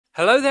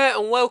Hello there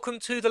and welcome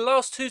to the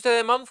last Tuesday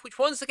of the month, which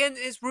once again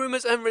is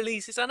rumours and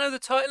releases. I know the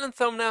title and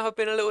thumbnail have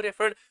been a little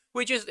different.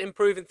 We're just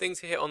improving things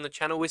here on the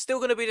channel. We're still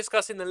going to be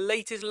discussing the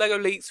latest LEGO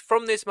leaks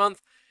from this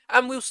month,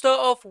 and we'll start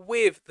off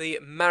with the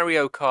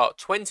Mario Kart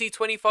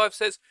 2025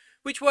 sets,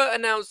 which were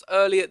announced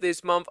earlier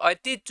this month. I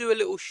did do a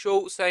little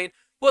short saying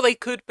what they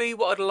could be,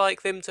 what I'd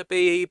like them to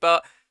be,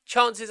 but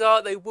chances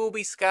are they will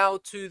be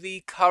scaled to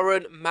the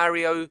current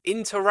Mario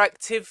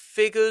interactive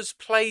figures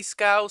play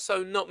scale,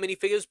 so not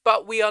minifigures,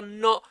 but we are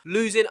not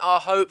losing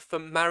our hope for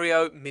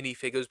Mario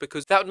minifigures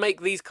because that would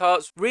make these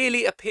carts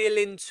really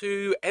appealing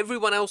to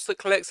everyone else that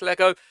collects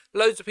Lego.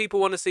 Loads of people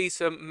want to see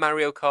some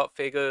Mario Kart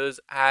figures,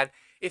 and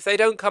if they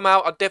don't come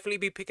out, I'll definitely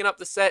be picking up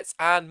the sets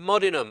and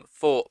modding them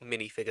for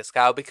minifigure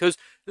scale because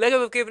LEGO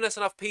have given us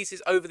enough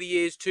pieces over the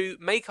years to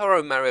make our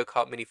own Mario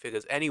Kart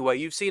minifigures anyway.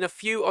 You've seen a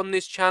few on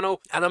this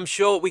channel, and I'm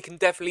sure we can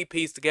definitely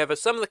piece together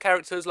some of the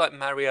characters like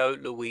Mario,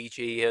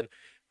 Luigi, and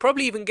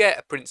probably even get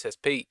a Princess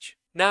Peach.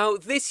 Now,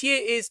 this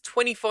year is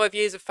 25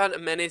 years of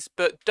Phantom Menace,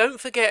 but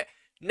don't forget,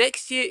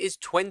 next year is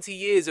 20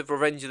 years of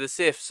Revenge of the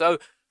Sith, so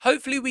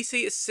hopefully we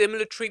see a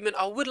similar treatment.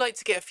 I would like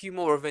to get a few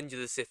more Revenge of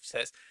the Sith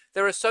sets.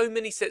 There are so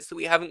many sets that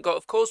we haven't got.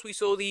 Of course, we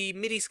saw the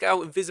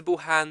midi-scale Invisible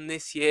Hand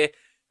this year.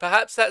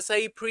 Perhaps that's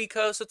a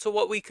precursor to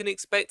what we can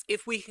expect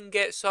if we can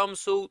get some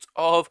sort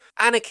of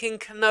Anakin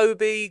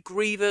Kenobi,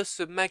 Grievous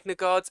and Magna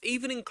Guards,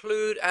 even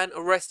include an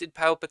Arrested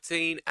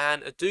Palpatine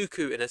and a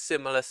Dooku in a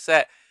similar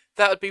set.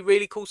 That would be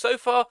really cool. So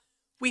far,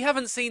 we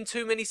haven't seen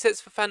too many sets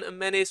for Phantom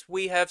Menace.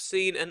 We have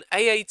seen an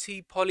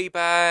AAT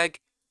polybag,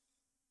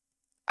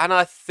 and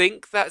I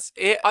think that's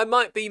it. I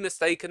might be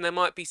mistaken. There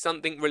might be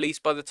something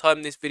released by the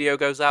time this video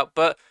goes out.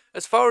 But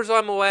as far as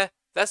I'm aware,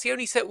 that's the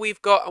only set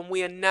we've got. And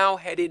we are now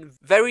heading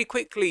very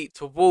quickly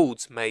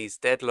towards May's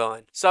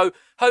deadline. So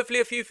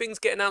hopefully a few things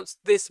get announced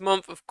this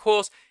month. Of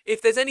course,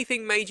 if there's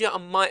anything major, I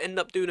might end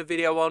up doing a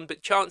video on.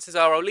 But chances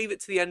are I'll leave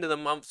it to the end of the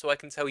month so I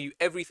can tell you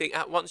everything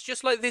at once,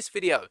 just like this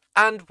video.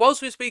 And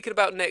whilst we're speaking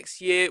about next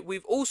year,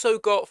 we've also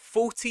got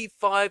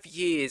 45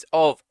 years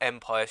of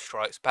Empire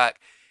Strikes Back.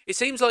 It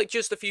seems like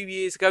just a few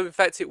years ago, in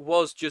fact it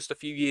was just a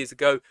few years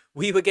ago,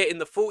 we were getting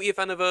the 40th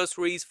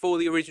anniversaries for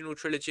the original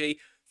trilogy.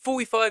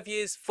 45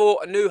 years for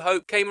A New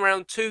Hope came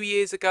around 2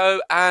 years ago,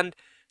 and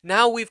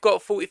now we've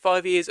got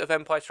 45 years of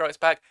Empire Strikes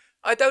Back.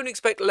 I don't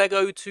expect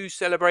LEGO to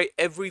celebrate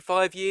every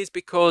 5 years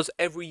because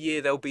every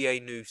year there'll be a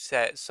new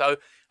set. So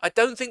I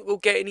don't think we'll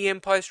get any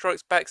Empire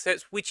Strikes Back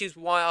sets, which is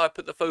why I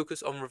put the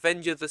focus on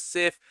Revenge of the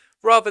Sith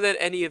rather than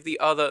any of the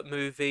other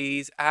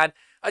movies. And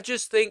I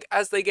just think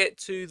as they get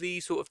to the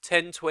sort of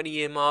 10-20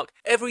 year mark,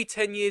 every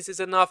 10 years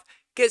is enough.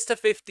 Gets to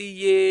 50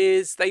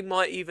 years, they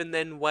might even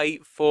then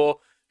wait for,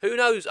 who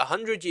knows,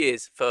 100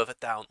 years further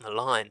down the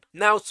line.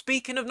 Now,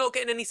 speaking of not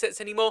getting any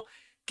sets anymore,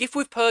 gift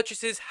with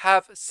purchases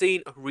have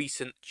seen a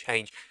recent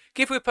change.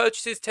 Gift with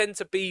purchases tend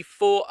to be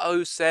 4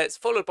 sets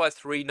followed by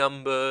 3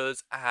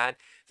 numbers, and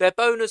they're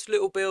bonus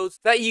little builds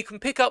that you can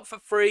pick up for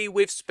free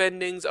with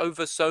spendings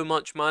over so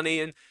much money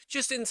and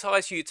just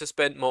entice you to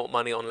spend more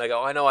money on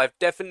LEGO. I know I've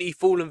definitely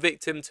fallen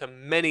victim to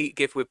many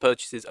gift with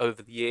purchases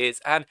over the years,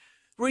 and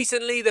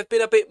recently they've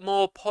been a bit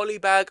more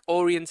polybag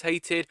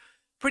orientated.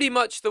 Pretty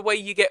much the way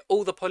you get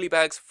all the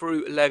polybags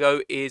through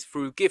LEGO is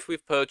through gift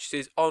with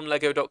purchases on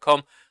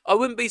lego.com. I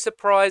wouldn't be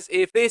surprised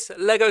if this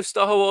LEGO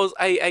Star Wars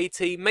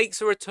AAT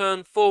makes a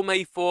return for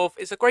May 4th.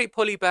 It's a great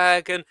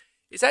polybag, and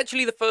it's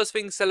actually the first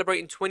thing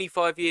celebrating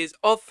 25 years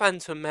of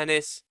Phantom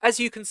Menace,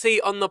 as you can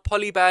see on the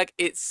polybag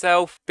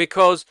itself,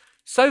 because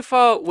so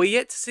far we're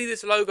yet to see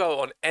this logo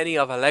on any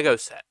other LEGO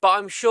set. But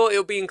I'm sure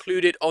it'll be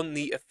included on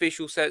the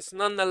official sets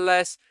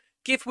nonetheless.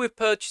 Gift with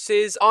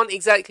purchases aren't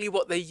exactly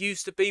what they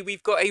used to be.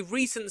 We've got a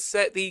recent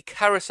set, the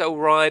Carousel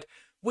Ride,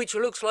 which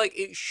looks like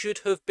it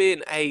should have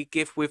been a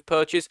gift with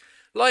purchase.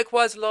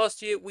 Likewise,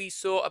 last year we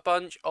saw a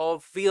bunch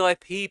of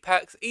VIP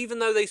packs. Even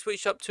though they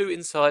switched up to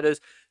Insiders,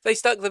 they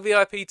stuck the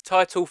VIP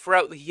title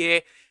throughout the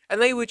year,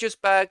 and they were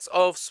just bags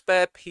of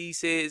spare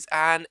pieces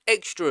and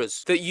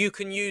extras that you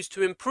can use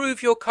to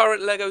improve your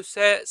current LEGO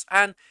sets.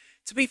 And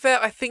to be fair,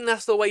 I think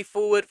that's the way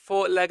forward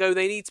for LEGO.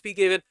 They need to be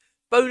given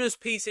bonus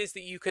pieces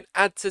that you can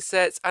add to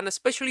sets, and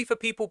especially for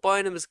people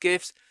buying them as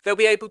gifts, they'll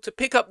be able to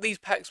pick up these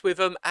packs with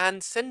them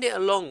and send it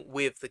along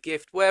with the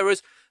gift.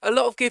 Whereas a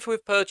lot of gift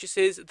with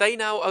purchases, they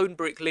now own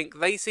Bricklink,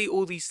 they see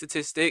all these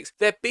statistics,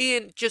 they're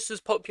being just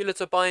as popular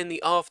to buy in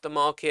the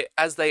aftermarket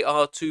as they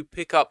are to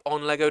pick up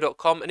on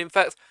lego.com, and in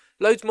fact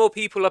loads more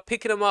people are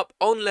picking them up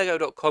on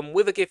lego.com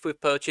with a gift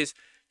with purchase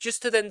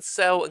just to then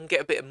sell and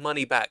get a bit of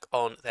money back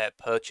on their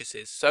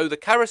purchases. So the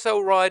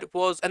Carousel Ride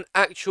was an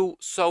actual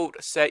sold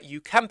set.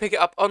 You can pick it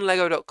up on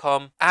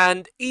lego.com,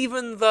 and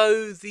even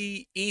though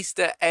the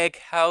Easter egg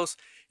house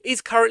is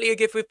currently a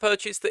gift with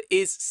purchase that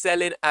is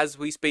selling as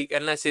we speak,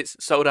 unless it's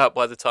sold out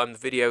by the time the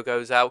video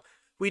goes out,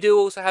 we do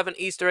also have an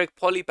Easter egg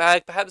poly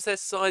bag. Perhaps they're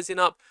sizing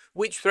up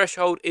which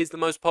threshold is the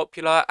most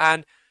popular,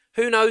 and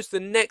who knows, the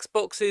next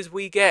boxes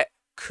we get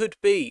could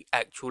be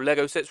actual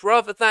LEGO sets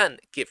rather than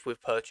gift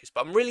with purchase.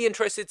 But I'm really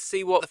interested to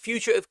see what the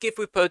future of gift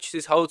with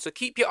purchases holds, so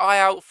keep your eye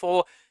out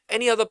for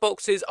any other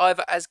boxes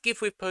either as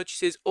gift with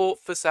purchases or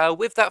for sale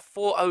with that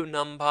 40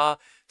 number.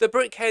 The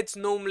brickheads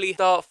normally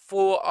start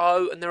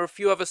 40 and there are a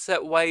few other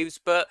set waves,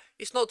 but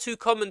it's not too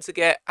common to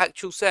get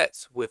actual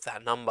sets with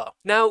that number.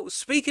 Now,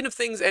 speaking of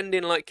things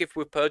ending like gift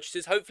with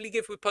purchases, hopefully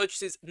gift with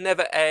purchases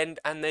never end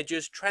and they're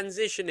just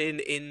transitioning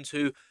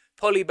into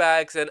poly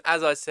bags, and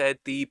as I said,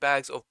 the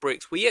bags of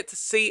bricks. We're yet to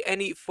see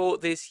any for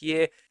this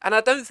year, and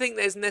I don't think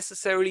there's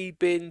necessarily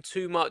been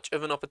too much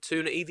of an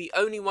opportunity. The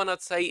only one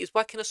I'd say is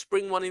whacking a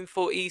spring one in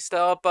for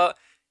Easter, but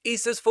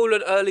Easter's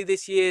fallen early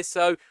this year,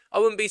 so I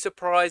wouldn't be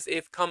surprised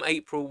if come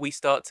April we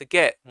start to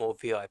get more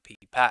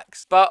VIP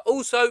packs. But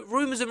also,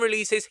 rumours and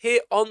releases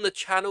here on the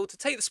channel. To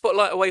take the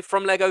spotlight away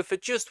from LEGO for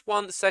just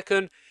 1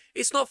 second,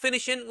 it's not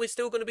finishing. We're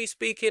still going to be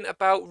speaking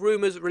about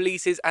rumours,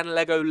 releases and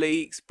LEGO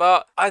leaks,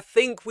 but I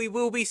think we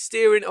will be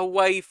steering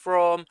away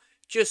from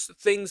just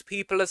things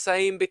people are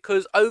saying,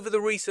 because over the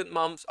recent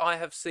months I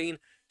have seen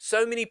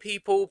so many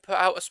people put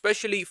out,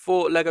 especially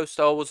for LEGO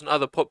Star Wars and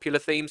other popular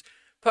themes,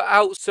 put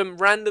out some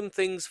random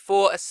things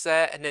for a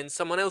set and then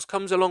someone else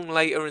comes along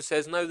later and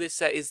says, no, this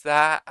set is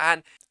that,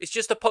 and it's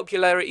just a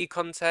popularity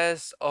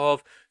contest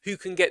of who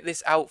can get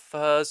this out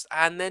first,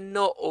 and they're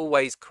not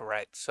always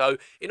correct. So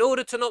in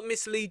order to not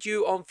mislead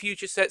you on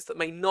future sets that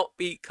may not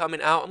be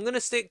coming out, I'm going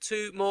to stick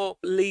to more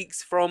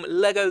leaks from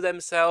LEGO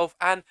themselves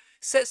and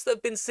sets that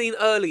have been seen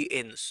early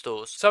in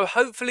stores. So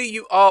hopefully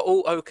you are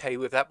all okay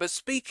with that. But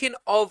speaking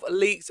of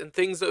leaks and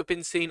things that have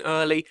been seen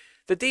early,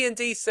 the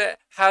D&D set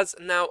has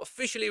now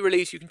officially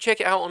released. You can check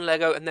it out on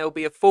LEGO and there will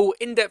be a full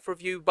in-depth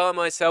review by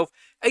myself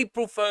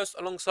April 1st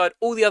alongside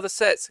all the other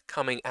sets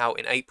coming out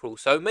in April.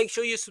 So make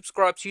sure you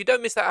subscribe so you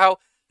don't miss that out,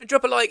 and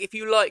drop a like if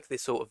you like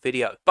this sort of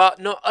video. But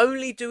not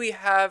only do we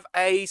have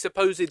a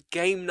supposed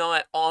game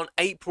night on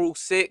April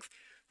 6th,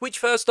 which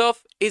first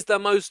off is the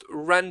most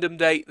random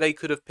date they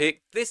could have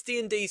picked. This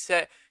D&D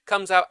set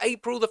comes out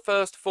April the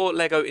 1st for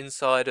LEGO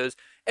Insiders.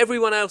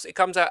 Everyone else, it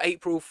comes out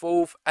April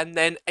 4th, and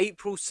then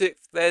April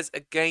 6th there's a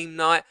game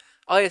night.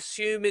 I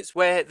assume it's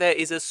where there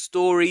is a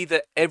story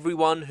that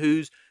everyone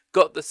who's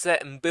got the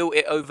set and built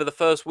it over the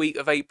first week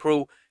of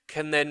April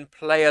can then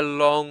play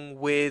along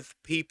with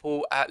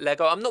people at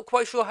LEGO. I'm not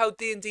quite sure how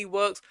D&D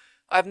works.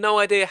 I have no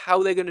idea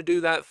how they're going to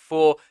do that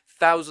for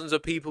thousands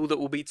of people that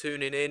will be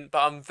tuning in, but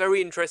I'm very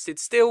interested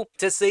still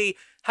to see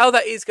how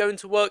that is going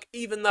to work,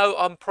 even though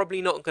I'm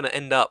probably not going to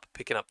end up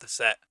picking up the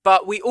set.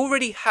 But we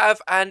already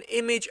have an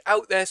image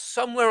out there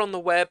somewhere on the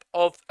web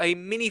of a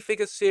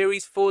minifigure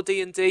series for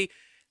D&D,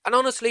 and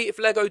honestly, if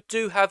LEGO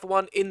do have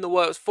one in the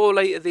works for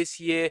later this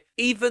year,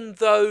 even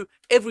though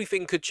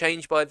everything could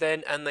change by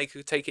then and they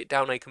could take it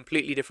down a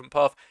completely different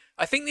path,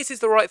 I think this is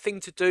the right thing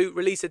to do.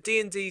 Release a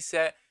D&D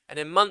set and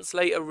then months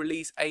later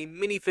release a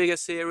minifigure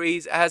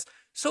series as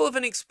sort of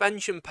an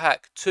expansion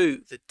pack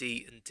to the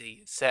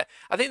D&D set.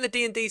 I think the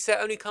D&D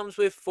set only comes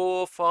with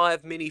 4 or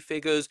 5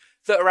 minifigures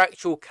that are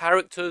actual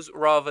characters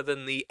rather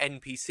than the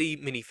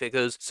NPC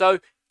minifigures. So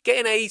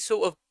getting a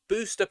sort of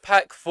booster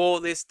pack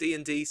for this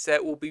D&D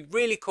set will be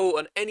really cool,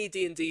 and any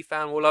D&D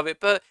fan will love it.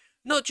 But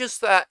not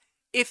just that,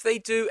 if they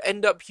do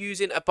end up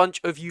using a bunch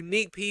of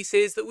unique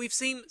pieces that we've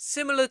seen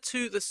similar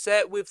to the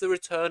set with the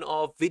return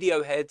of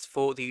video heads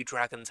for the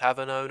Dragon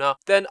Tavern owner,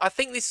 then I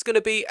think this is going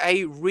to be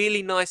a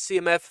really nice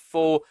CMF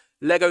for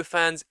LEGO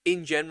fans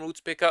in general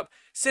to pick up,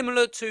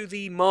 similar to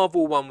the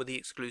Marvel one with the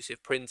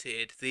exclusive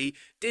printed, the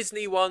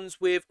Disney ones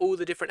with all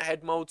the different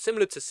head molds,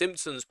 similar to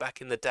Simpsons back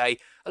in the day.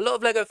 A lot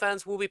of LEGO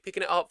fans will be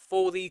picking it up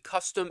for the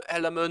custom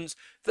elements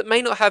that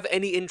may not have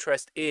any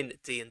interest in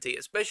D&D,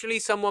 especially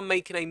someone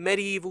making a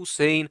medieval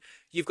scene.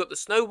 You've got the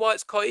Snow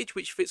White's cottage,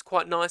 which fits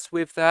quite nice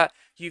with that.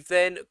 You've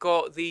then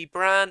got the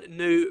brand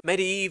new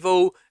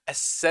medieval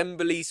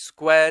assembly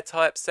square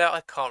type set.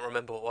 I can't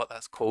remember what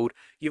that's called.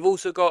 You've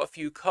also got a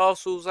few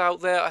castles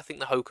out there. I think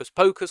the Hocus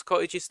Pocus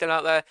cottage is still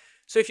out there.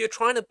 So if you're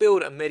trying to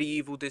build a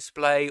medieval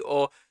display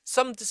or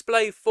some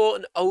display for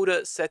an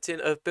older setting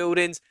of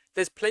buildings,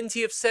 there's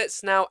plenty of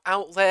sets now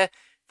out there.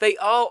 They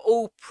are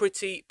all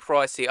pretty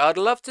pricey. I'd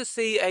love to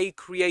see a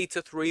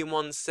Creator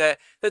 3-in-1 set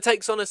that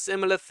takes on a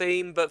similar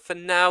theme, but for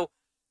now,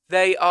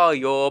 they are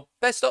your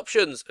best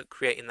options at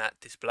creating that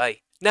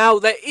display. Now,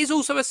 there is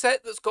also a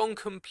set that's gone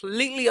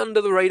completely under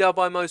the radar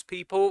by most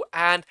people,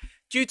 and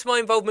due to my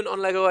involvement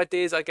on LEGO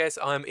Ideas, I guess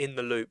I'm in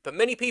the loop. But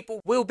many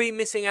people will be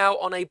missing out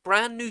on a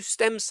brand new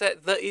STEM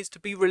set that is to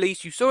be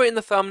released. You saw it in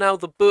the thumbnail,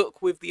 the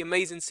book with the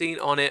amazing scene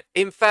on it.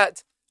 In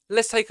fact,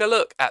 let's take a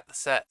look at the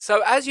set.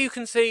 So as you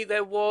can see,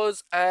 there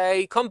was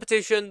a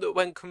competition that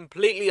went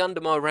completely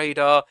under my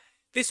radar.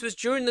 This was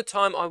during the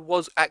time I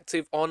was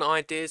active on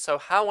Ideas, so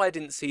how I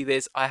didn't see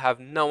this, I have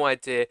no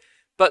idea.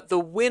 But the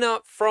winner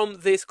from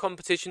this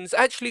competition is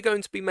actually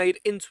going to be made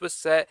into a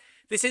set.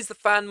 This is the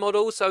fan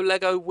model, so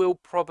LEGO will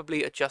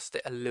probably adjust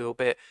it a little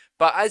bit.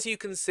 But as you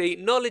can see,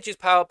 Knowledge is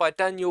Power by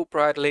Daniel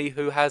Bradley,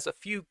 who has a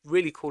few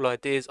really cool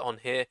ideas on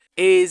here,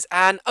 is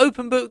an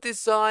open book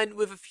design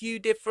with a few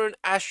different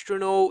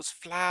astronauts,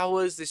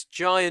 flowers, this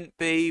giant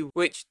bee,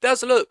 which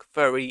does look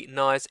very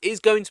nice,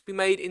 is going to be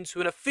made into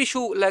an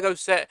official Lego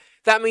set.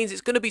 That means it's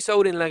going to be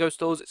sold in Lego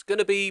stores. It's going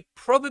to be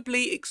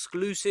probably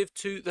exclusive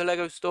to the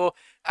Lego store,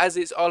 as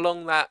it's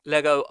along that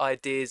Lego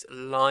Ideas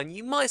line.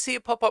 You might see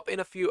it pop up in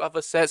a few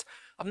other sets.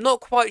 I'm not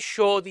quite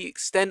sure the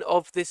extent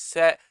of this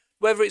set,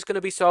 whether it's going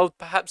to be sold.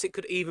 Perhaps it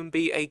could even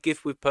be a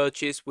gift with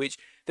purchase, which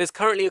there's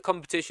currently a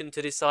competition to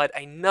decide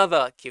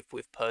another gift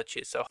with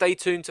purchase. So stay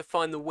tuned to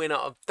find the winner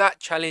of that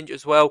challenge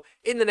as well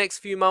in the next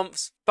few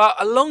months. But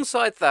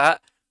alongside that,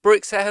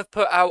 Brickset have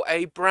put out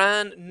a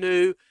brand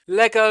new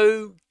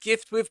Lego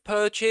gift with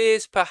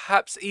purchase,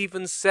 perhaps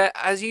even set,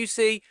 as you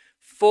see,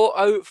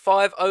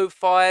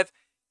 40505.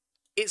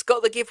 It's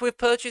got the gift with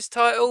purchase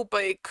title,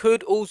 but it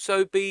could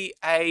also be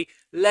a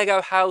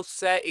Lego house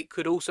set. It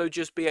could also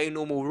just be a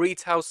normal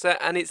retail set,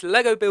 and it's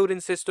Lego building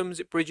systems.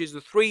 It bridges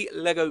the 3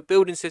 Lego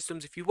building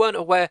systems, if you weren't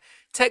aware: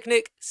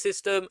 Technic,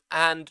 System,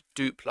 and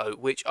Duplo,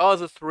 which are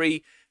the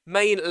 3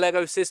 main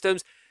Lego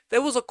systems.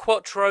 There was a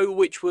Quattro,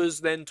 which was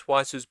then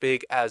twice as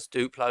big as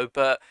Duplo,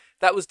 but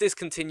that was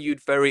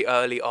discontinued very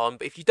early on.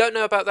 But if you don't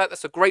know about that,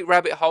 that's a great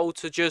rabbit hole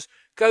to just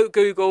go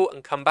Google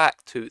and come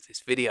back to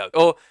this video.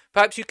 Or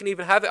perhaps you can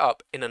even have it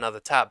up in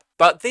another tab.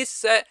 But this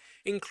set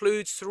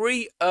includes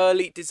 3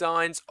 early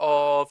designs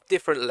of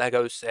different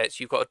Lego sets.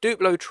 You've got a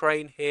Duplo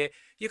train here.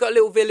 You've got a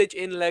little village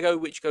in Lego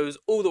which goes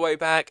all the way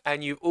back,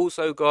 and you've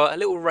also got a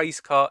little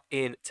race car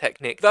in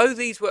Technic. Though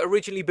these were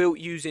originally built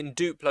using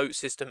Duplo,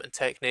 System, and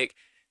Technic,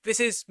 this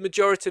is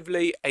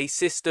majoritively a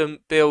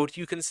system build.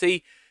 You can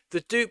see the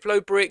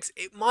Duplo bricks.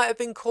 It might have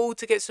been cool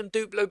to get some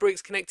Duplo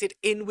bricks connected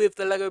in with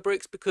the Lego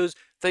bricks because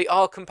they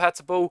are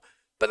compatible,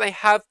 but they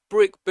have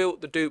brick built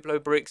the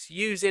Duplo bricks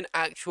using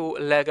actual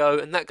Lego,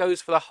 and that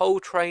goes for the whole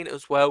train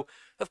as well.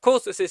 Of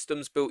course the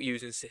system's built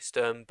using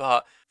System,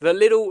 but the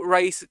little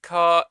race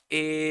car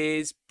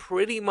is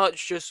pretty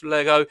much just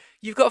Lego.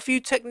 You've got a few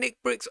Technic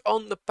bricks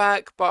on the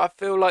back, but I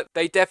feel like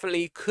they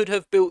definitely could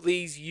have built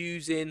these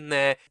using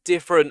their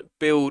different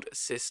build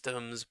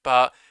systems.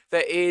 But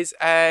there is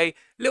a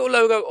little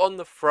logo on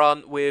the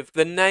front with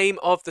the name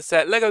of the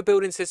set, Lego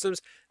Building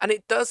Systems, and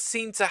it does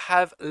seem to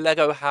have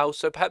Lego House,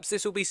 so perhaps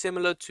this will be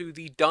similar to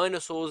the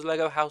Dinosaurs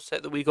Lego House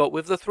set that we got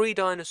with the 3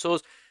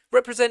 dinosaurs,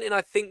 representing,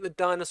 I think, the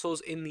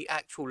dinosaurs in the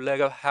actual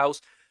Lego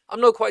house.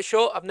 I'm not quite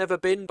sure, I've never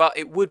been, but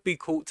it would be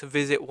cool to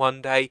visit one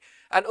day.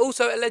 And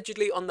also,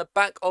 allegedly, on the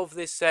back of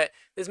this set,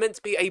 there's meant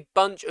to be a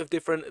bunch of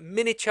different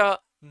miniature,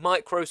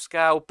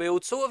 micro-scale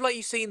builds, sort of like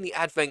you see in the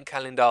advent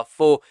calendar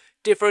for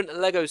different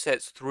Lego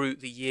sets through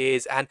the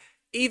years, and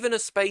even a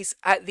space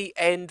at the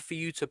end for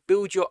you to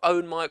build your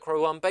own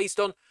micro one based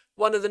on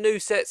one of the new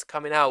sets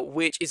coming out,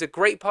 which is a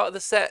great part of the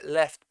set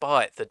left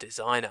by the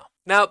designer.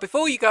 Now,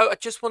 before you go, I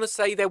just want to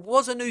say there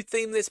was a new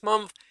theme this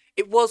month.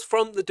 It was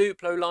from the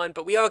Duplo line,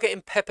 but we are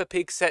getting Peppa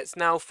Pig sets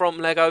now from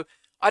Lego.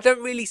 I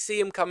don't really see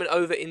them coming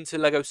over into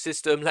Lego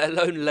System, let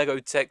alone Lego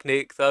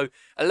Technic, though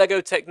a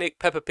Lego Technic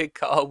Peppa Pig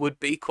car would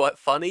be quite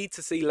funny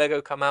to see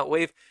Lego come out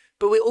with.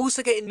 But we're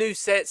also getting new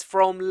sets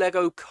from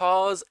Lego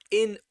Cars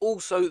in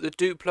also the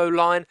Duplo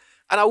line,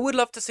 and I would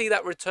love to see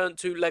that return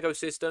to Lego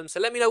System.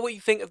 So let me know what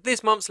you think of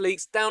this month's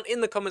leaks down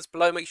in the comments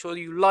below. Make sure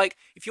you like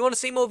if you want to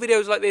see more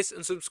videos like this,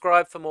 and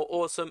subscribe for more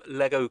awesome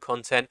Lego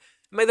content.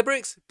 May the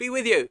bricks be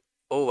with you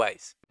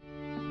always.